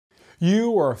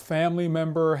You or a family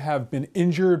member have been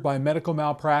injured by medical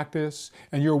malpractice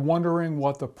and you're wondering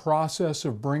what the process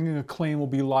of bringing a claim will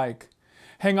be like.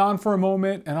 Hang on for a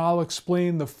moment and I'll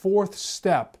explain the fourth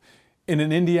step in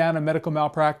an Indiana medical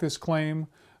malpractice claim,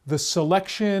 the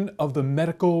selection of the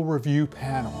medical review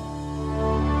panel.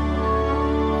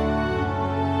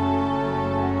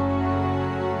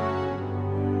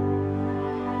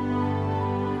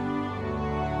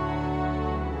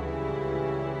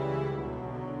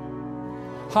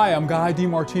 Hi, I'm Pejic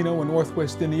DiMartino, a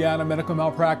Northwest Indiana medical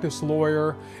malpractice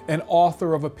lawyer and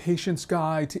author of A Patient's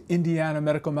Guide to Indiana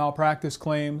Medical Malpractice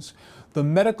Claims. The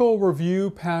medical review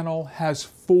panel has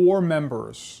 4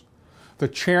 members. The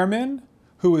chairman,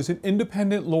 who is an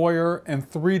independent lawyer, and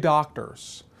 3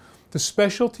 doctors. The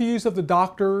specialties of the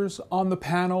doctors on the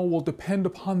panel will depend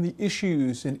upon the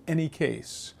issues in any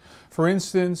case. For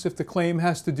instance, if the claim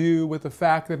has to do with the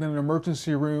fact that an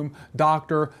emergency room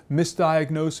doctor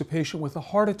misdiagnosed a patient with a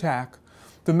heart attack,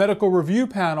 the medical review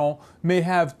panel may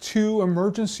have 2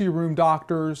 emergency room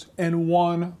doctors and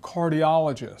 1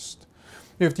 cardiologist.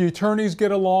 If the attorneys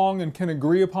get along and can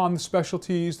agree upon the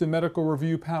specialties, the medical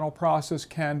review panel process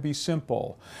can be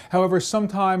simple. However,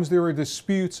 sometimes there are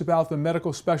disputes about the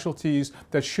medical specialties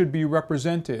that should be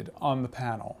represented on the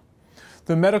panel.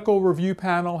 The medical review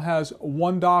panel has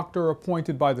 1 doctor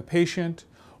appointed by the patient,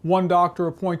 1 doctor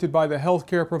appointed by the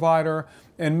healthcare provider,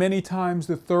 and many times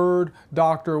the 3rd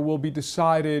doctor will be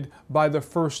decided by the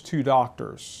first 2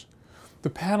 doctors.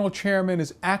 The panel chairman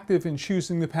is active in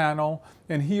choosing the panel,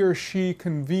 and he or she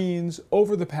convenes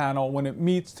over the panel when it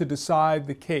meets to decide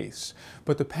the case,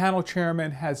 but the panel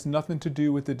chairman has nothing to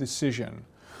do with the decision.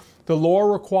 The law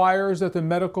requires that the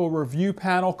medical review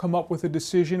panel come up with a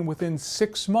decision within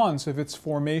 6 months of its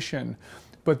formation,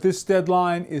 but this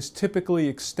deadline is typically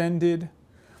extended.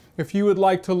 If you would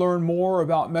like to learn more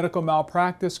about medical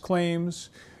malpractice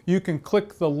claims, you can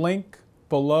click the link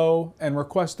below and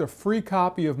request a free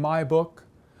copy of my book.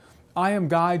 I am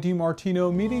Pejic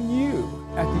DiMartino, meeting you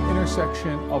at the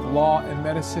intersection of law and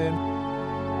medicine.